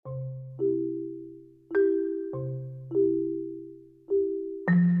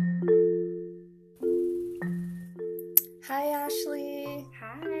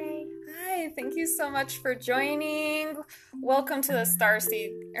Thank you so much for joining. Welcome to the Starseed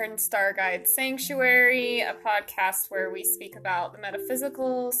and Star Guide Sanctuary, a podcast where we speak about the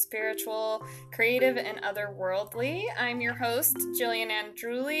metaphysical, spiritual, creative, and otherworldly. I'm your host, Jillian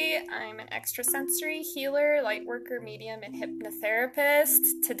Andrulli. I'm an extrasensory healer, lightworker, medium, and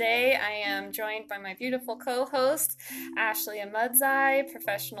hypnotherapist. Today, I am joined by my beautiful co-host, Ahmadzai,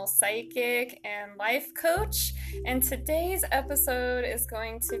 professional psychic and life coach. And today's episode is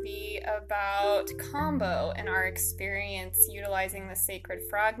going to be about Kambo and our experience utilizing the sacred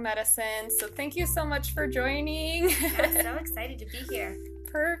frog medicine. So thank you so much for joining. I'm so excited to be here.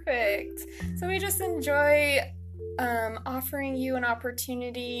 Perfect. So we just enjoy offering you an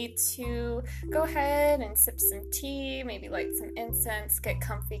opportunity to go ahead and sip some tea, maybe light some incense, get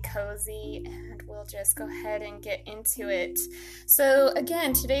comfy, cozy, and we'll just go ahead and get into it. So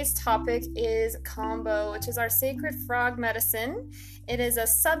again, today's topic is Kambo, which is our sacred frog medicine. It is a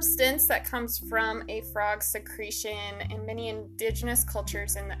substance that comes from a frog secretion, and many indigenous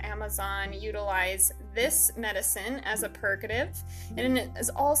cultures in the Amazon utilize this medicine as a purgative, and it is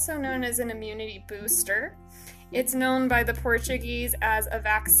also known as an immunity booster. It's known by the Portuguese as a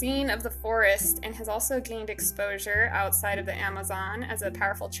vaccine of the forest and has also gained exposure outside of the Amazon as a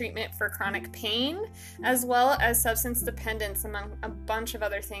powerful treatment for chronic pain, as well as substance dependence, among a bunch of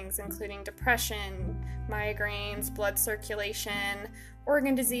other things, including depression, migraines, blood circulation,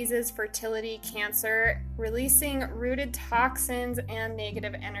 organ diseases, fertility, cancer, releasing rooted toxins and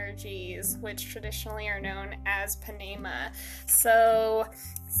negative energies, which traditionally are known as panema. So,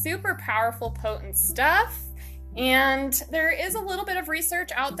 super powerful, potent stuff. And there is a little bit of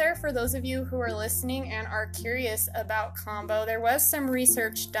research out there for those of you who are listening and are curious about Kambo. There was some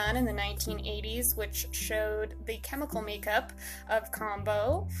research done in the 1980s which showed the chemical makeup of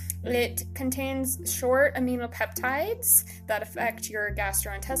Kambo. It contains short aminopeptides that affect your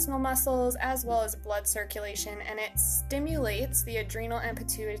gastrointestinal muscles as well as blood circulation, and it stimulates the adrenal and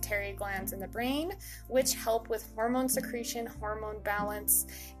pituitary glands in the brain, which help with hormone secretion, hormone balance,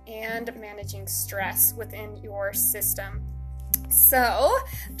 and managing stress within your system. So,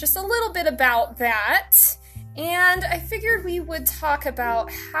 just a little bit about that. And I figured we would talk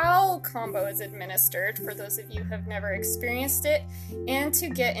about how Kambo is administered for those of you who have never experienced it, and to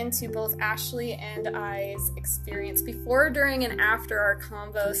get into both Ashley and I's experience before, during, and after our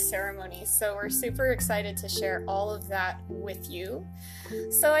Kambo ceremony. So we're super excited to share all of that with you.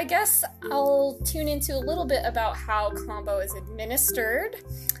 So I guess I'll tune into a little bit about how Kambo is administered.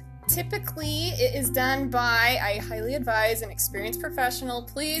 Typically, it is done by, I highly advise, an experienced professional.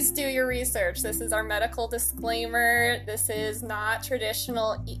 Please do your research. This is our medical disclaimer. This is not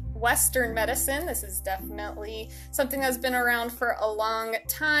traditional Western medicine. This is definitely something that's been around for a long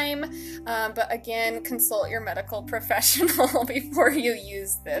time. But again, consult your medical professional before you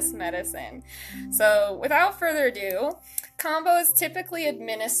use this medicine. So without further ado, Kambo is typically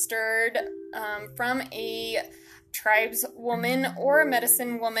administered from a tribeswoman or a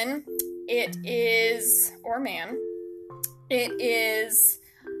medicine woman. It is, or man, it is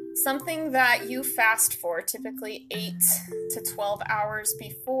something that you fast for, typically 8 to 12 hours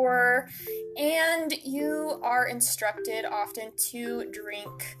before, and you are instructed often to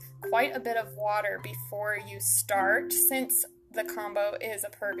drink quite a bit of water before you start, since the Kambo is a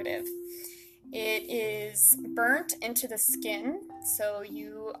purgative. It is burnt into the skin, so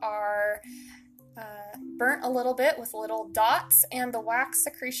you are burnt a little bit with little dots, and the wax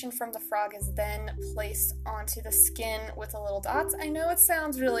secretion from the frog is then placed onto the skin with the little dots. I know it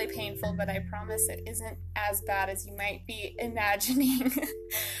sounds really painful, but I promise it isn't as bad as you might be imagining.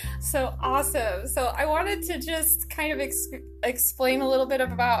 So awesome. So I wanted to just kind of explain a little bit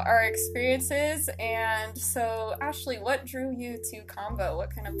about our experiences. And so Ashley, what drew you to Kambo?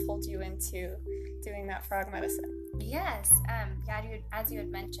 What kind of pulled you into doing that frog medicine? Yes, as you had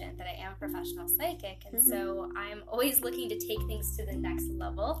mentioned, that I am a professional psychic, and so I'm always looking to take things to the next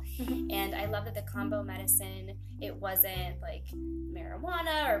level, and I love that the Kambo medicine, it wasn't like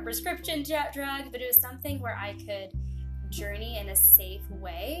marijuana or a prescription drug, but it was something where I could journey in a safe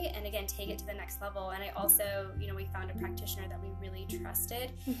way and again take it to the next level. And I also, we found a practitioner that we really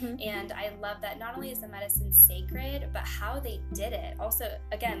trusted, and I love that not only is the medicine sacred, but how they did it also,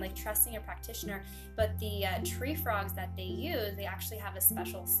 again, like trusting a practitioner. But the tree frogs that they use, they actually have a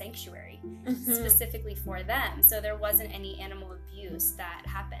special sanctuary specifically for them, so there wasn't any animal abuse that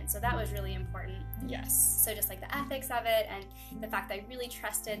happened. So that was really important. Yes. So just like the ethics of it and the fact that I really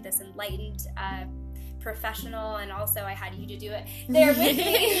trusted this enlightened professional, and also I had you to do it there with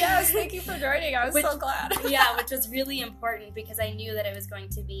me. Yes, thank you for joining. I was so glad. Yeah, which was really important because I knew that it was going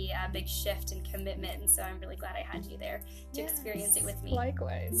to be a big shift in commitment, and so I'm really glad I had you there to experience it with me.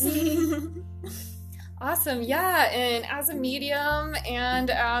 Likewise. Awesome. Yeah. And as a medium and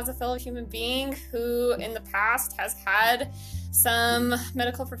as a fellow human being who in the past has had some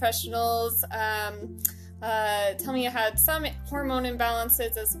medical professionals tell me I had some hormone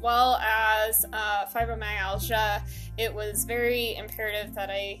imbalances as well as fibromyalgia, it was very imperative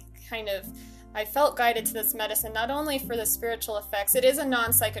that I felt guided to this medicine, not only for the spiritual effects. It is a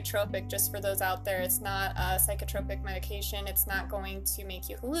non-psychotropic, just for those out there. It's not a psychotropic medication. It's not going to make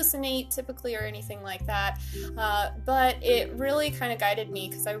you hallucinate typically or anything like that. But it really kind of guided me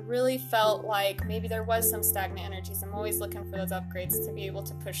because I really felt like maybe there was some stagnant energies. I'm always looking for those upgrades to be able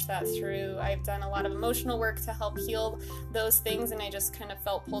to push that through. I've done a lot of emotional work to help heal those things, and I just kind of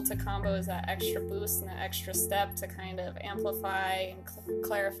felt pulled to Kambo as that extra boost and that extra step to kind of amplify and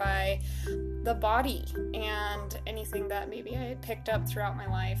clarify the body and anything that maybe I had picked up throughout my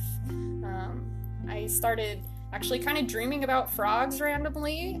life. I started actually kind of dreaming about frogs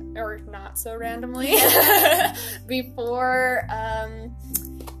randomly, or not so randomly, before,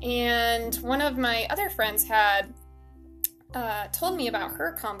 and one of my other friends had told me about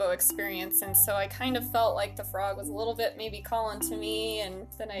her Kambo experience, and so I kind of felt like the frog was a little bit maybe calling to me, and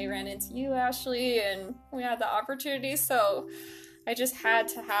then I ran into you, Ashley, and we had the opportunity, so I just had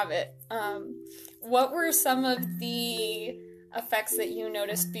to have it. What were some of the effects that you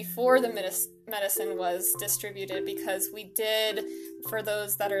noticed before the medicine was distributed? Because we did, for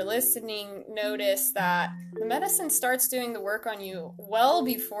those that are listening, notice that the medicine starts doing the work on you well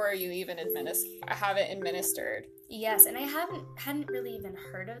before you even have it administered. Yes, and I hadn't really even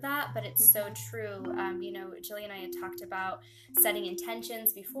heard of that, but it's so true. Jillian and I had talked about setting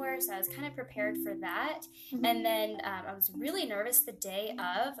intentions before, so I was kind of prepared for that. Mm-hmm. And then I was really nervous the day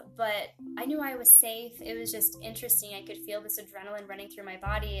of, but I knew I was safe. It was just interesting. I could feel this adrenaline running through my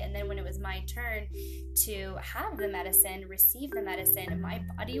body, and then when it was my turn to have the medicine, receive the medicine, my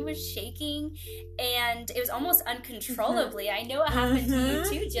body was shaking, and it was almost uncontrollably. I know it happened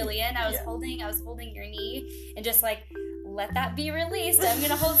to you too, Jillian. I was holding your knee and just like, let that be released. I'm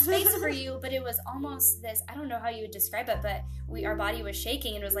gonna hold space for you. But it was almost this, I don't know how you would describe it, but our body was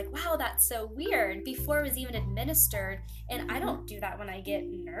shaking, and it was like, wow, that's so weird, before it was even administered. And I don't do that when I get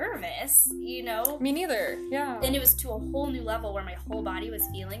nervous, Me neither. Yeah. And it was to a whole new level where my whole body was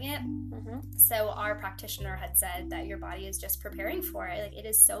feeling it. Mm-hmm. So our practitioner had said that your body is just preparing for it. Like, it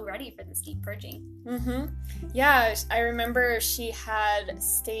is so ready for this deep purging. Mm-hmm. Yeah, I remember she had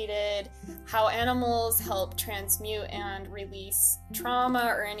stated how animals help transmute and release trauma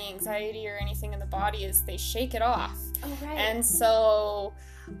or any anxiety or anything in the body is they shake it off. Oh, right. And so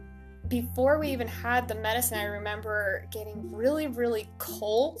before we even had the medicine, I remember getting really, really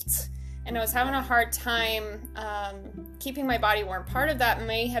cold, and I was having a hard time keeping my body warm. Part of that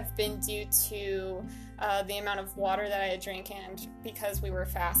may have been due to the amount of water that I had drank, and because we were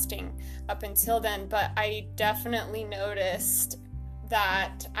fasting up until then, but I definitely noticed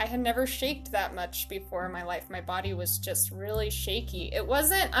that I had never shaked that much before in my life. My body was just really shaky. It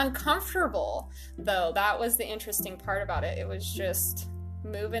wasn't uncomfortable, though. That was the interesting part about it. It was just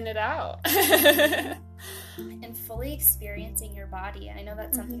moving it out. And fully experiencing your body. I know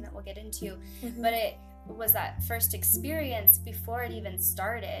that's something that we'll get into, but it was that first experience before it even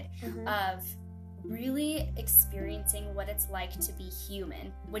started of really experiencing what it's like to be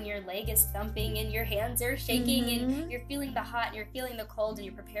human. When your leg is thumping and your hands are shaking and you're feeling the hot and you're feeling the cold and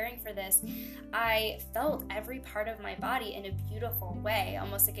you're preparing for this, I felt every part of my body in a beautiful way,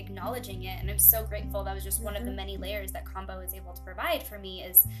 almost like acknowledging it. And I'm so grateful. That was just one of the many layers that Kambo is able to provide for me,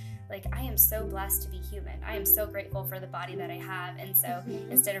 is like, I am so blessed to be human. I am so grateful for the body that I have. And so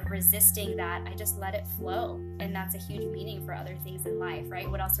instead of resisting that, I just let it flow. And that's a huge meaning for other things in life, right?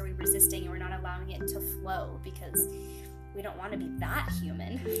 What else are we resisting? And we're not allowing it to flow because we don't want to be that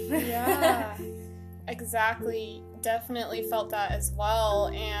human. Yeah, exactly. Definitely felt that as well.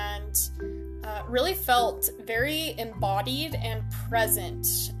 And really felt very embodied and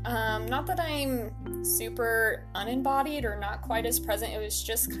present. Not that I'm super unembodied or not quite as present. It was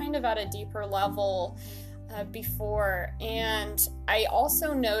just kind of at a deeper level before. And I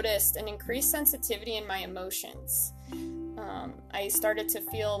also noticed an increased sensitivity in my emotions. I started to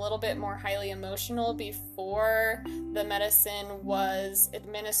feel a little bit more highly emotional before the medicine was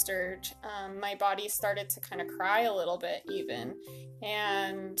administered. My body started to kind of cry a little bit even.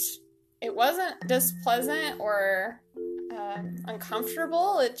 And it wasn't displeasant or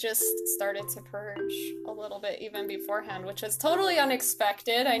uncomfortable, it just started to purge a little bit even beforehand, which was totally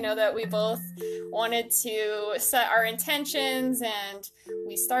unexpected. I know that we both wanted to set our intentions, and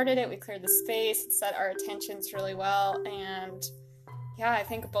we started it, we cleared the space, set our intentions really well, and yeah, I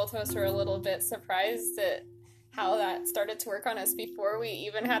think both of us were a little bit surprised at how that started to work on us before we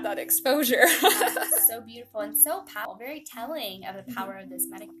even had that exposure. So beautiful and so powerful, very telling of the power of this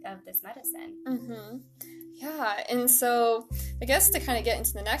medicine. Mm-hmm. Yeah, and so I guess to kind of get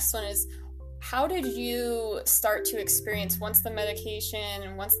into the next one is, how did you start to experience once the medication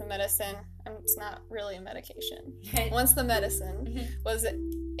and once the medicine, it's not really a medication, once the medicine was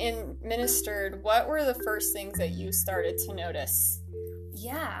administered, what were the first things that you started to notice?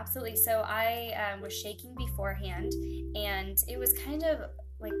 Yeah, absolutely. So I was shaking beforehand, and it was kind of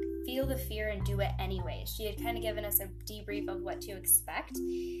like, feel the fear and do it anyway. She had kind of given us a debrief of what to expect.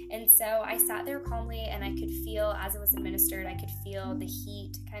 And so I sat there calmly, and I could feel, as it was administered, I could feel the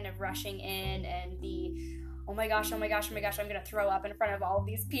heat kind of rushing in, and the, oh my gosh, I'm going to throw up in front of all of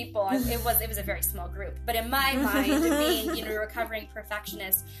these people. It was a very small group. But in my mind, being, a recovering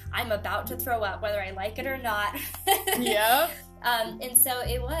perfectionist, I'm about to throw up, whether I like it or not. Yeah. And so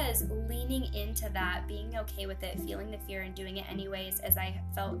it was leaning into that, being okay with it, feeling the fear and doing it anyways, as I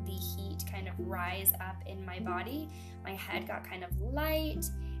felt the heat kind of rise up in my body. My head got kind of light,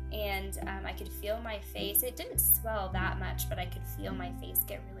 and I could feel my face. It didn't swell that much, but I could feel my face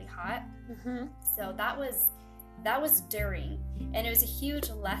get really hot. Mm-hmm. So that was during, and it was a huge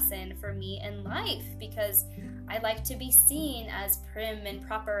lesson for me in life, because I like to be seen as prim and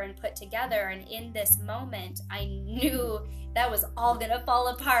proper and put together, and in this moment I knew that was all gonna fall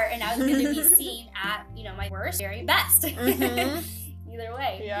apart, and I was gonna be seen at my worst, very best. Mm-hmm. Either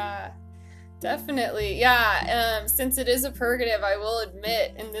way. Yeah, definitely. Yeah. Since it is a purgative, I will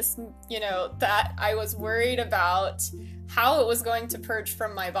admit in this, that I was worried about how it was going to purge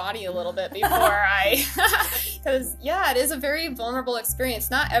from my body a little bit before because it is a very vulnerable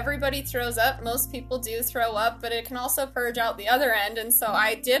experience. Not everybody throws up. Most people do throw up, but it can also purge out the other end. And so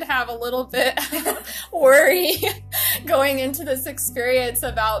I did have a little bit worry going into this experience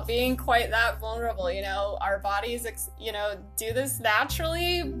about being quite that vulnerable. Our bodies, do this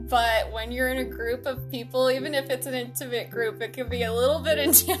naturally, but when you're in a group of people, even if it's an intimate group, it can be a little bit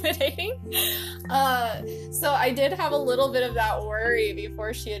intimidating. So I did have a little bit of that worry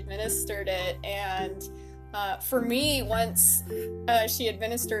before she administered it, and for me, once she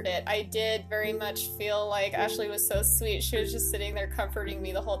administered it, I did very much feel like Ashley was so sweet. She was just sitting there comforting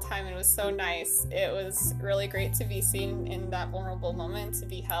me the whole time, and it was so nice. It was really great to be seen in that vulnerable moment, to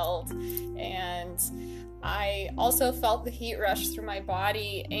be held, and I also felt the heat rush through my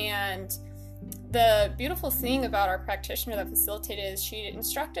body. And the beautiful thing about our practitioner that facilitated is she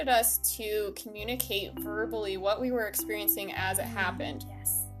instructed us to communicate verbally what we were experiencing as it happened.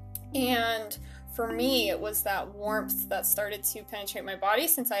 Yes. And for me, it was that warmth that started to penetrate my body.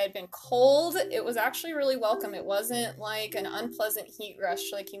 Since I had been cold, it was actually really welcome. It wasn't like an unpleasant heat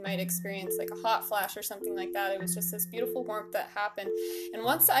rush like you might experience, like a hot flash or something like that. It was just this beautiful warmth that happened. And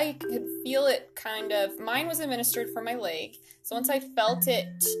once I could feel it mine was administered from my leg. So once I felt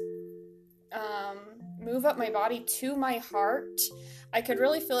it move up my body to my heart, I could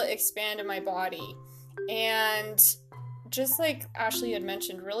really feel it expand in my body. And just like Ashley had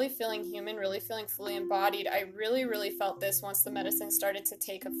mentioned, really feeling human, really feeling fully embodied, I really, really felt this once the medicine started to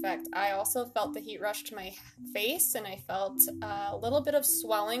take effect. I also felt the heat rush to my face, and I felt a little bit of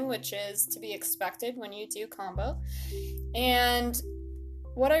swelling, which is to be expected when you do Kambo. And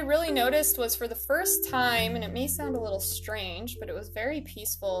what I really noticed was, for the first time, and it may sound a little strange, but it was very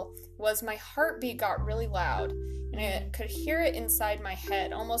peaceful, was my heartbeat got really loud. And I could hear it inside my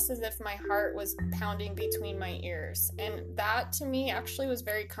head, almost as if my heart was pounding between my ears. And that, to me, actually was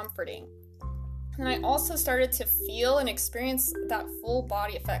very comforting. And I also started to feel and experience that full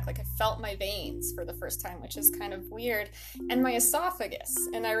body effect. Like I felt my veins for the first time, which is kind of weird, and my esophagus.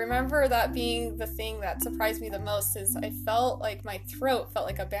 And I remember that being the thing that surprised me the most, is I felt like my throat felt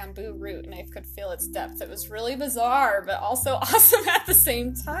like a bamboo root, and I could feel its depth. It was really bizarre, but also awesome at the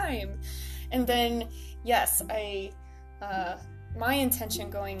same time. And then, yes, my intention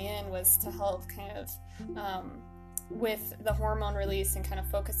going in was to help kind of with the hormone release and kind of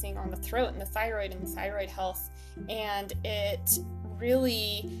focusing on the throat and the thyroid health, and it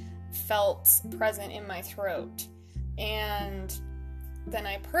really felt present in my throat. And then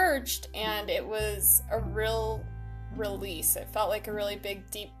I purged, and it was a real release. It felt like a really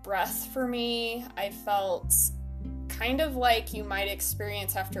big deep breath for me. I felt kind of like you might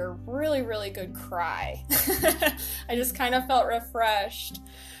experience after a really, really good cry. I just kind of felt refreshed.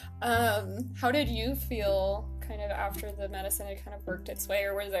 How did you feel kind of after the medicine had kind of worked its way,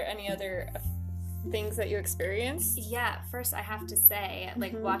 or were there any other things that you experienced? Yeah, first I have to say,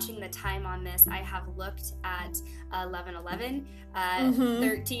 like, watching the time on this, I have looked at 11:11,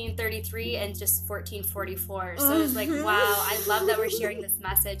 13:33, and just 14:44. So it's like, wow, I love that we're sharing this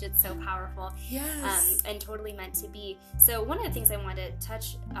message. It's so powerful. Yes. And totally meant to be. So one of the things I wanted to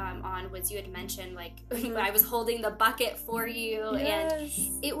touch on was you had mentioned, like, I was holding the bucket for you, Yes.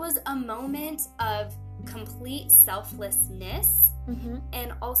 and it was a moment of complete selflessness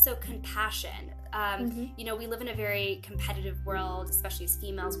and also compassion. You know, we live in a very competitive world, especially as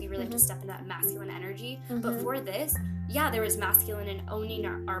females. We really have to step into that masculine energy. But for this, yeah, there was masculine and owning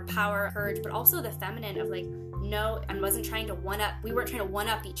our power, courage, but also the feminine of like, no, I wasn't trying to we weren't trying to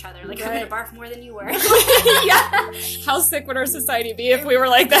one-up each other. Like, I'm going to barf more than you were. Yeah. How sick would our society be if we were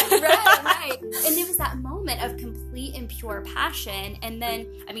like that? Right. And it was that moment of complete and pure passion. And then,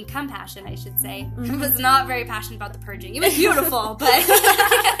 I mean, compassion, I should say. I was not very passionate about the purging. It was beautiful, but...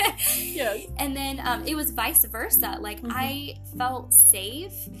 Yes. And then it was vice versa. Like, I felt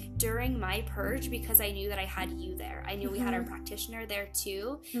safe during my purge because I knew that I had you there. I knew we had our practitioner there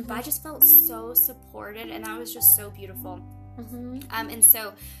too. But I just felt so supported, and that was just so beautiful. And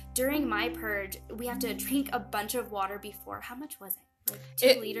so during my purge, we have to drink a bunch of water before. How much was it? Like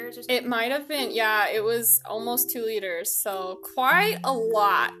 2 liters or something? It might have been, yeah, it was almost 2 liters. So quite a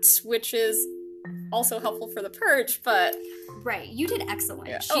lot, which is also helpful for the purge, but... Right, you did excellent.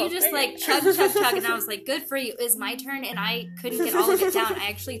 Yeah. She just like chug, and I was like, good for you. It was my turn, and I couldn't get all of it down. I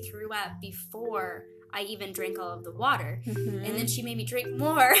actually threw up before I even drank all of the water. And then she made me drink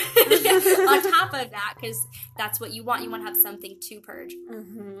more on top of that, because that's what you want. You want to have something to purge.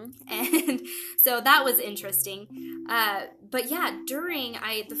 And so that was interesting. But yeah, during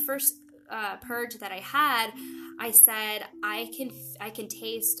the first purge that I had, I said, I can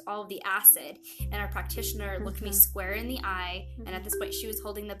taste all of the acid. And our practitioner looked me square in the eye, and at this point she was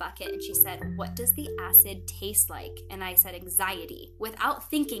holding the bucket, and she said, what does the acid taste like? And I said, anxiety, without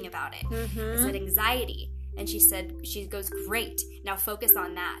thinking about it. I said, anxiety. And she goes, great, now focus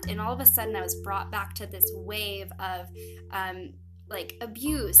on that. And all of a sudden I was brought back to this wave of like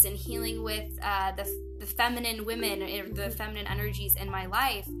abuse and healing with the feminine women, or the feminine energies in my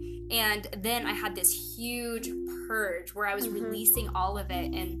life. And then I had this huge purge where I was releasing all of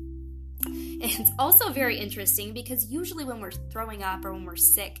it. And it's also very interesting because usually when we're throwing up or when we're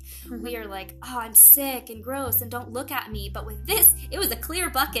sick, we are like, oh, I'm sick and gross and don't look at me. But with this, it was a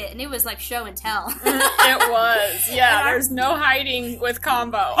clear bucket and it was like show and tell. It was. Yeah, there's no hiding with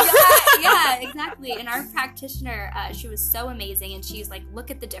Kambo. Yeah, exactly. And our practitioner, she was so amazing. And she's like,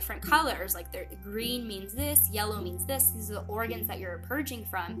 look at the different colors. Like, green means this, yellow means this. These are the organs that you're purging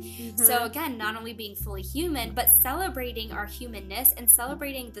from. So again, not only being fully human, but celebrating our humanness and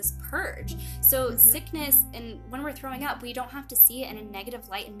celebrating this purge. So sickness, and when we're throwing up, we don't have to see it in a negative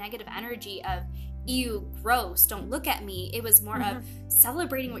light and negative energy of, ew, gross, don't look at me. It was more of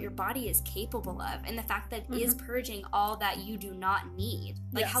celebrating what your body is capable of, and the fact that it is purging all that you do not need.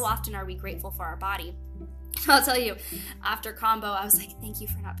 Like, how often are we grateful for our body? I'll tell you, after Kambo, I was like, thank you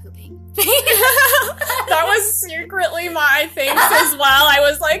for not pooping. That was secretly my thanks as well. I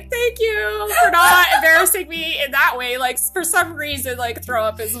was like, thank you for not embarrassing me in that way. Like, for some reason, like, throw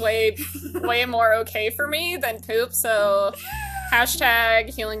up is way more okay for me than poop. So,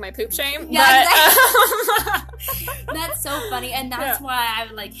 hashtag healing my poop shame. Yeah, but, exactly. That's so funny. And that's why I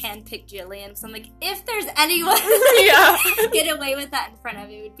would, like, handpick Jillian. So I'm like, if there's anyone get away with that in front of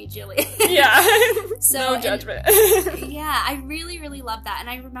me, it would be Jillian. Yeah. So, no judgment. Yeah, I really, really love that. And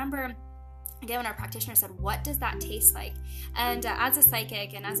I remember, again, when our practitioner said, what does that taste like? And as a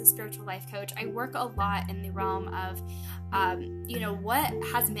psychic and as a spiritual life coach, I work a lot in the realm of, what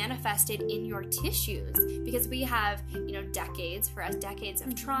has manifested in your tissues, because we have, decades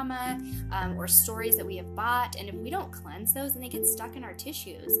of trauma, or stories that we have bought. And if we don't cleanse those, then they get stuck in our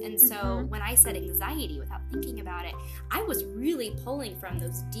tissues. And so when I said anxiety without thinking about it, I was really pulling from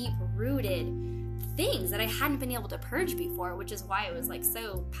those deep rooted things that I hadn't been able to purge before, which is why it was like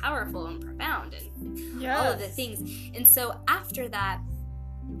so powerful and profound and all of the things. And so after that,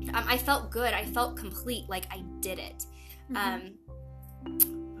 I felt good. I felt complete, like I did it.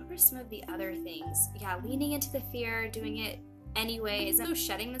 What were some of the other things? Yeah, leaning into the fear, doing it anyways. So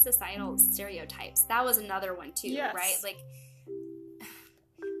shedding the societal stereotypes. That was another one too, right? Like,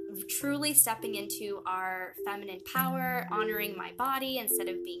 truly stepping into our feminine power, honoring my body instead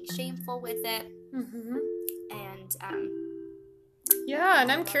of being shameful with it. And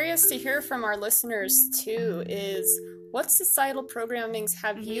and I'm curious to hear from our listeners too, is what societal programmings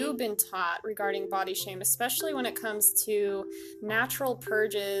have you been taught regarding body shame, especially when it comes to natural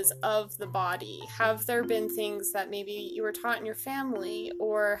purges of the body? Have there been things that maybe you were taught in your family,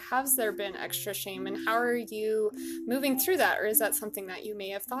 or has there been extra shame, and how are you moving through that, or is that something that you may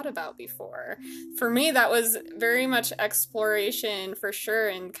have thought about before? For me, that was very much exploration for sure,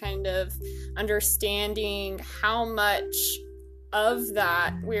 and kind of understanding how much of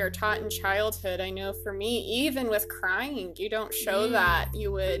that we are taught in childhood. I know for me, even with crying, you don't show that.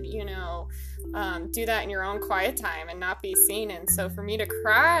 You would, do that in your own quiet time and not be seen. And so for me to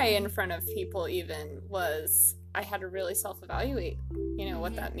cry in front of people even was, I had to really self-evaluate,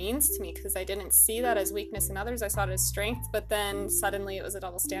 what that means to me, because I didn't see that as weakness in others. I saw it as strength, but then suddenly it was a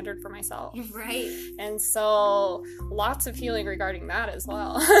double standard for myself. Right. And so lots of healing regarding that as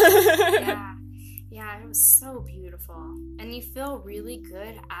well. Yeah, it was so beautiful. And you feel really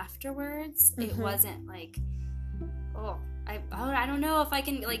good afterwards. It wasn't like, I don't know if I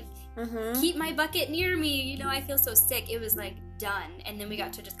can, keep my bucket near me. I feel so sick. It was, done. And then we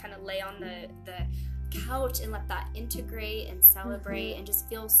got to just kind of lay on the couch and let that integrate and celebrate and just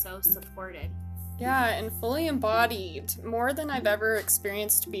feel so supported. Yeah, and fully embodied, more than I've ever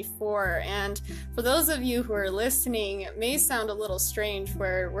experienced before. And for those of you who are listening, it may sound a little strange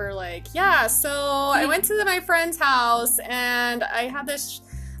where we're like, so I went to my friend's house and I had this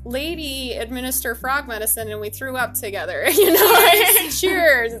lady administer frog medicine and we threw up together,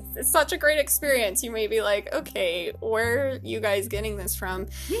 cheers. It's such a great experience. You may be like, okay, where are you guys getting this from?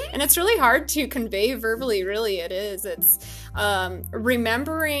 And it's really hard to convey verbally, really it is. It's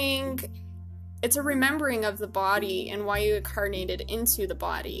It's a remembering of the body and why you incarnated into the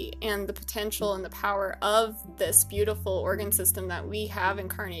body and the potential and the power of this beautiful organ system that we have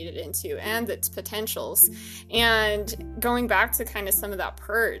incarnated into and its potentials. And going back to kind of some of that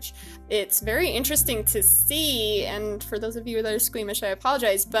purge, it's very interesting to see, and for those of you that are squeamish, I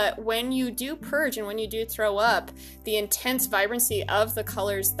apologize, but when you do purge and when you do throw up, the intense vibrancy of the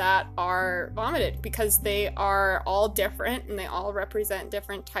colors that are vomited, because they are all different and they all represent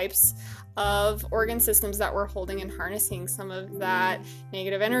different types of organ systems that were holding and harnessing some of that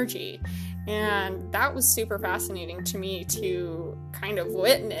negative energy. And that was super fascinating to me to kind of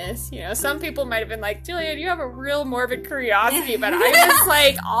witness. Some people might have been like, Jillian, you have a real morbid curiosity, but I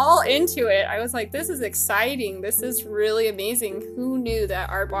was all into it. I was like, this is exciting. This is really amazing. Who knew that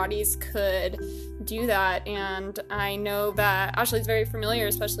our bodies could do that? And I know that Ashley's very familiar,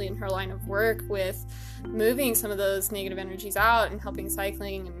 especially in her line of work, with moving some of those negative energies out and helping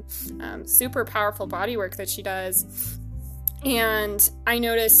cycling and super powerful body work that she does. And I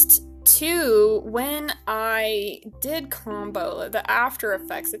noticed too, when I did Kambo, the after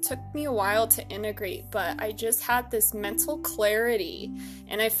effects, it took me a while to integrate, but I just had this mental clarity,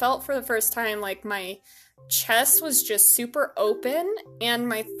 and I felt for the first time like my chest was just super open, and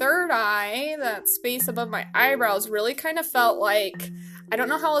my third eye, that space above my eyebrows, really kind of felt like, I don't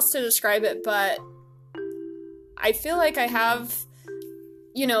know how else to describe it, but I feel like I have,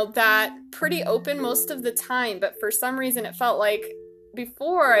 that pretty open most of the time, but for some reason it felt like,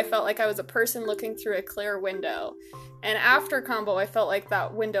 before I felt like I was a person looking through a clear window, and after Kambo I felt like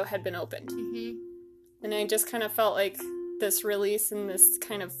that window had been opened. And I just kind of felt like this release and this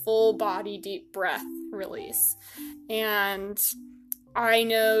kind of full body deep breath release. And I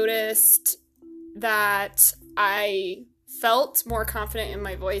noticed that I felt more confident in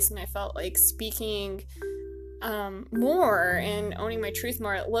my voice, and I felt like speaking more and owning my truth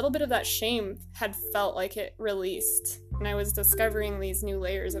more. A little bit of that shame had felt like it released, and I was discovering these new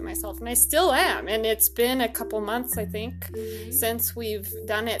layers of myself, and I still am, and it's been a couple months, I think, since we've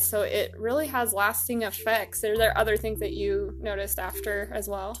done it, so it really has lasting effects. Are there other things that you noticed after as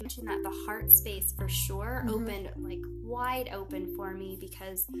well? I mentioned that the heart space for sure opened wide open for me,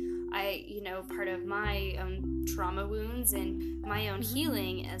 because I, part of my own trauma wounds and my own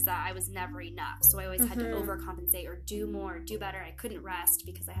healing is that I was never enough. So I always had to overcompensate or do more, do better. I couldn't rest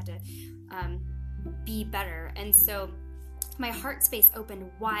because I had to be better. And so my heart space opened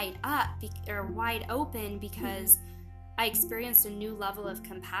wide open because I experienced a new level of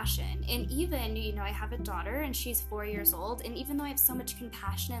compassion. And even, I have a daughter and she's 4 years old. And even though I have so much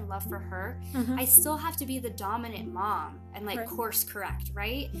compassion and love for her, I still have to be the dominant mom and course correct,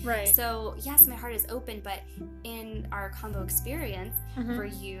 right? Right. So yes, my heart is open, but in our Kambo experience for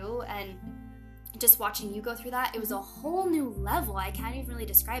you and just watching you go through that, it was a whole new level. I can't even really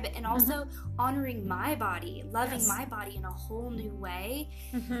describe it. And also honoring my body, loving my body in a whole new way.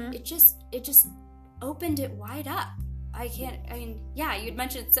 It just opened it wide up. You'd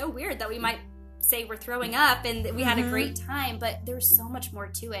mentioned it's so weird that we might say we're throwing up and we had a great time, but there's so much more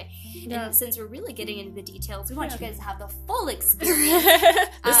to it. Yeah. And since we're really getting into the details, we want you guys to have the full experience.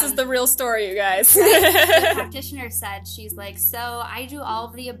 This is the real story, you guys. Right? The practitioner said, she's like, so I do all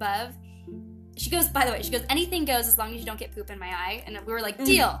of the above. She goes, by the way, anything goes as long as you don't get poop in my eye. And we were like,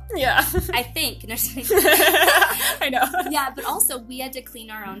 deal. Yeah. I think. I know. Yeah, but also we had to clean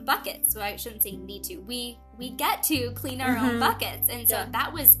our own buckets. So I shouldn't say need to. We get to clean our own buckets. And so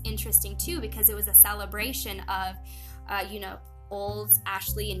that was interesting too, because it was a celebration of, old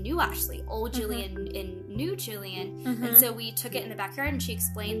Ashley and new Ashley, old Jillian and new Jillian. And so we took it in the backyard, and she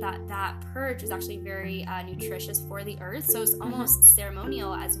explained that purge was actually very nutritious for the earth. So it's almost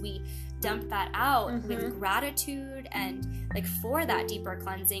ceremonial as we dumped that out with gratitude and like for that deeper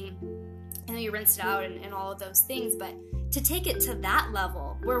cleansing. And then you rinsed it out and all of those things. But to take it to that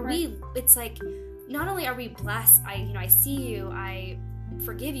level where it's like, not only are we blessed, I see you, I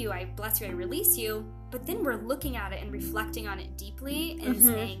forgive you, I bless you, I release you, but then we're looking at it and reflecting on it deeply and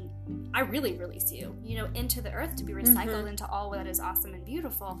saying, I really release you, into the earth to be recycled into all that is awesome and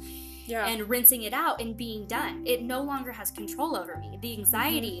beautiful. Yeah. And rinsing it out and being done. It no longer has control over me. The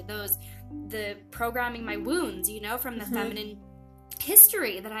anxiety, the programming my wounds, from the feminine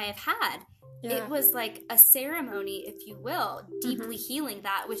history that I have had. Yeah. It was like a ceremony, if you will, deeply healing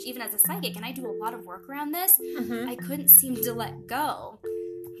that, which even as a psychic, and I do a lot of work around this, I couldn't seem to let go.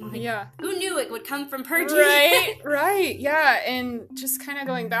 Like, who knew it would come from purging? Right, yeah. And just kind of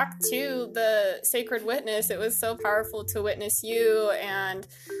going back to the sacred witness, it was so powerful to witness you and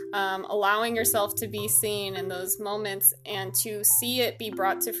allowing yourself to be seen in those moments and to see it be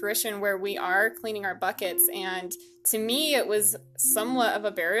brought to fruition where we are cleaning our buckets. And to me, it was somewhat of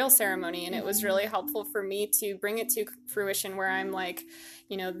a burial ceremony, and it was really helpful for me to bring it to fruition where I'm like,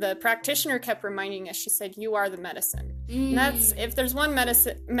 the practitioner kept reminding us, she said, you are the medicine. And that's, if there's one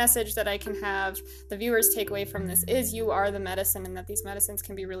message that I can have the viewers take away from this, is you are the medicine, and that these medicines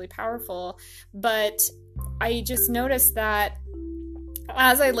can be really powerful. But I just noticed that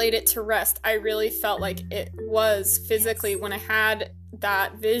as I laid it to rest, I really felt like it was physically, when I had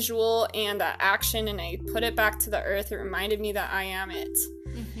that visual and that action and I put it back to the earth, it reminded me that I am it.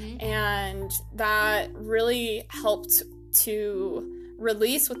 And that really helped to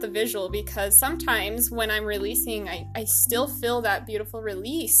release with the visual, because sometimes when I'm releasing, I still feel that beautiful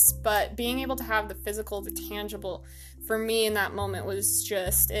release, but being able to have the physical, the tangible, for me in that moment was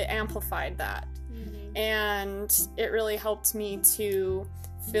just, it amplified that. And it really helped me to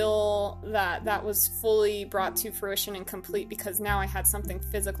feel that was fully brought to fruition and complete, because now I had something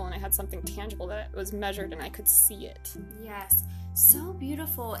physical and I had something tangible that was measured and I could see it. Yes, so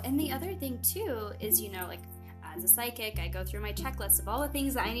beautiful. And the other thing too is, like as a psychic, I go through my checklist of all the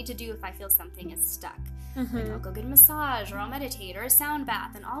things that I need to do if I feel something is stuck. Like I'll go get a massage, or I'll meditate, or a sound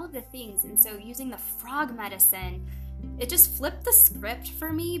bath, and all of the things. And so using the frog medicine, it just flipped the script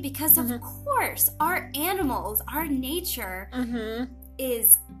for me, because of course our animals, our nature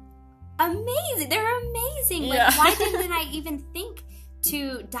is amazing. They're amazing. Like, why didn't I even think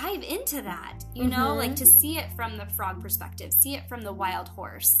to dive into that? Like to see it from the frog perspective, see it from the wild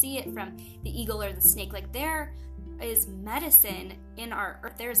horse, see it from the eagle or the snake. Like, there is medicine in our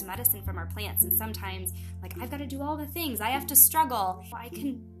earth. There is medicine from our plants. And sometimes, like, I've got to do all the things. I have to struggle.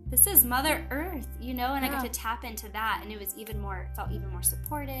 This is Mother Earth, and I got to tap into that, and it was felt even more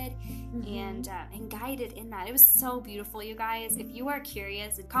supported and guided in that. It was so beautiful, you guys. If you are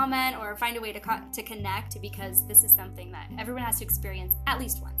curious, comment or find a way to connect, because this is something that everyone has to experience at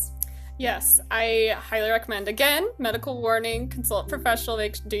least once. Yes, I highly recommend. Again, medical warning, consult a professional,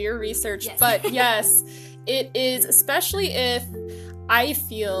 do your research. Yes. But yes, it is, especially if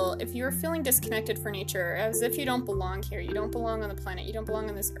you're feeling disconnected from nature, as if you don't belong here, you don't belong on the planet, you don't belong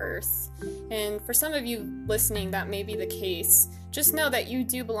on this earth. And for some of you listening, that may be the case. Just know that you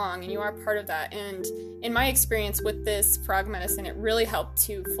do belong and you are part of that. And in my experience with this frog medicine, it really helped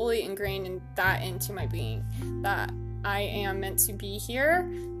to fully ingrain that into my being, that I am meant to be here,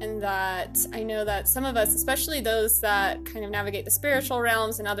 and that I know that some of us, especially those that kind of navigate the spiritual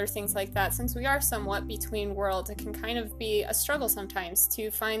realms and other things like that, since we are somewhat between worlds, it can kind of be a struggle sometimes to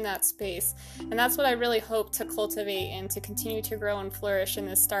find that space. And that's what I really hope to cultivate and to continue to grow and flourish in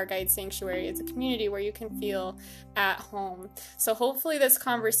this Star Guide Sanctuary. It's a community where you can feel at home. So hopefully this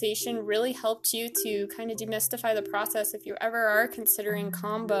conversation really helped you to kind of demystify the process if you ever are considering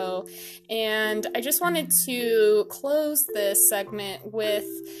Kambo. And I just wanted to close this segment with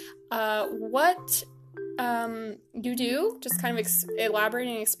what you do, just kind of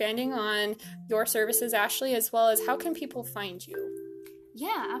elaborating and expanding on your services, Ashley, as well as how can people find you?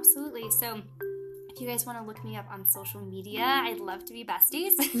 Yeah, absolutely. So If you guys want to look me up on social media, I'd love to be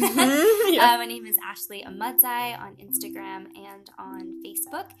besties. Yeah. My name is Ashley Ahmadzai on Instagram and on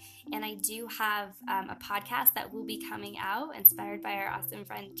Facebook. And I do have a podcast that will be coming out, inspired by our awesome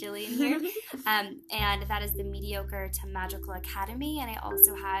friend Jillian here. And that is the Mediocre to Magical Academy. And I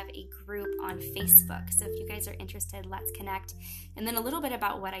also have a group on Facebook. So if you guys are interested, let's connect. And then a little bit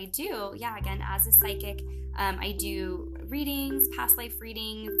about what I do. Yeah, again, as a psychic, I do readings, past life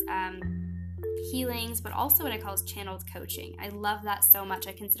readings, healings, but also what I call is channeled coaching. I love that so much.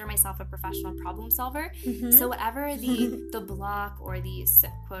 I consider myself a professional problem solver. So whatever the block or the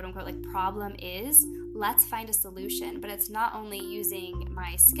quote unquote like problem is, let's find a solution. But it's not only using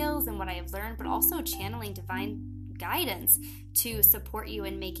my skills and what I have learned, but also channeling divine guidance to support you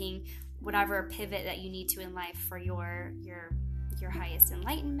in making whatever pivot that you need to in life for your highest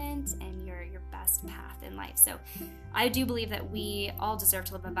enlightenment and your best path in life. So I do believe that we all deserve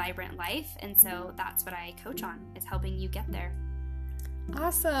to live a vibrant life, and so that's what I coach on, is helping you get there.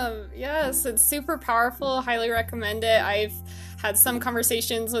 Awesome. Yes, it's super powerful. Highly recommend it. I've had some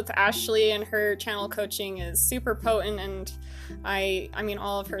conversations with Ashley, and her channel coaching is super potent, and I mean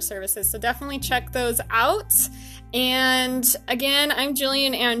all of her services. So definitely check those out. And again, I'm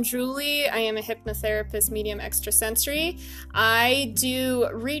Jillian Andrulli. I am a hypnotherapist, medium, extrasensory. I do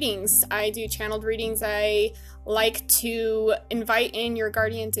readings. I do channeled readings. I like to invite in your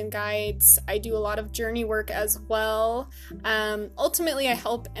guardians and guides. I do a lot of journey work as well. Ultimately, I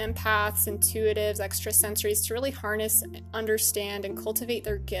help empaths, intuitives, extrasensories to really harness, understand, and cultivate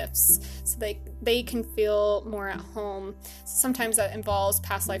their gifts so they can feel more at home. Sometimes that involves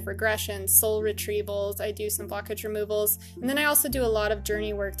past life regression, soul retrievals. I do some blockage removals. And then I also do a lot of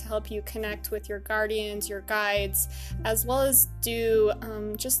journey work to help you connect with your guardians, your guides, as well as do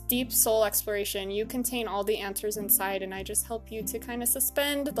just deep soul exploration. You contain all the answers inside, and I just help you to kind of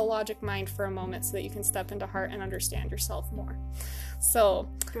suspend the logic mind for a moment so that you can step into heart and understand yourself more. So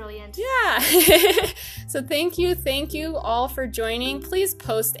brilliant. Yeah. So thank you all for joining. Please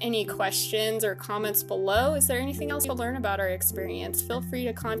post any questions or comments below. Is there anything else you'll learn about our experience? Feel free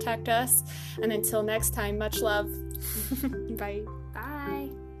to contact us. And until next time, much love. Bye.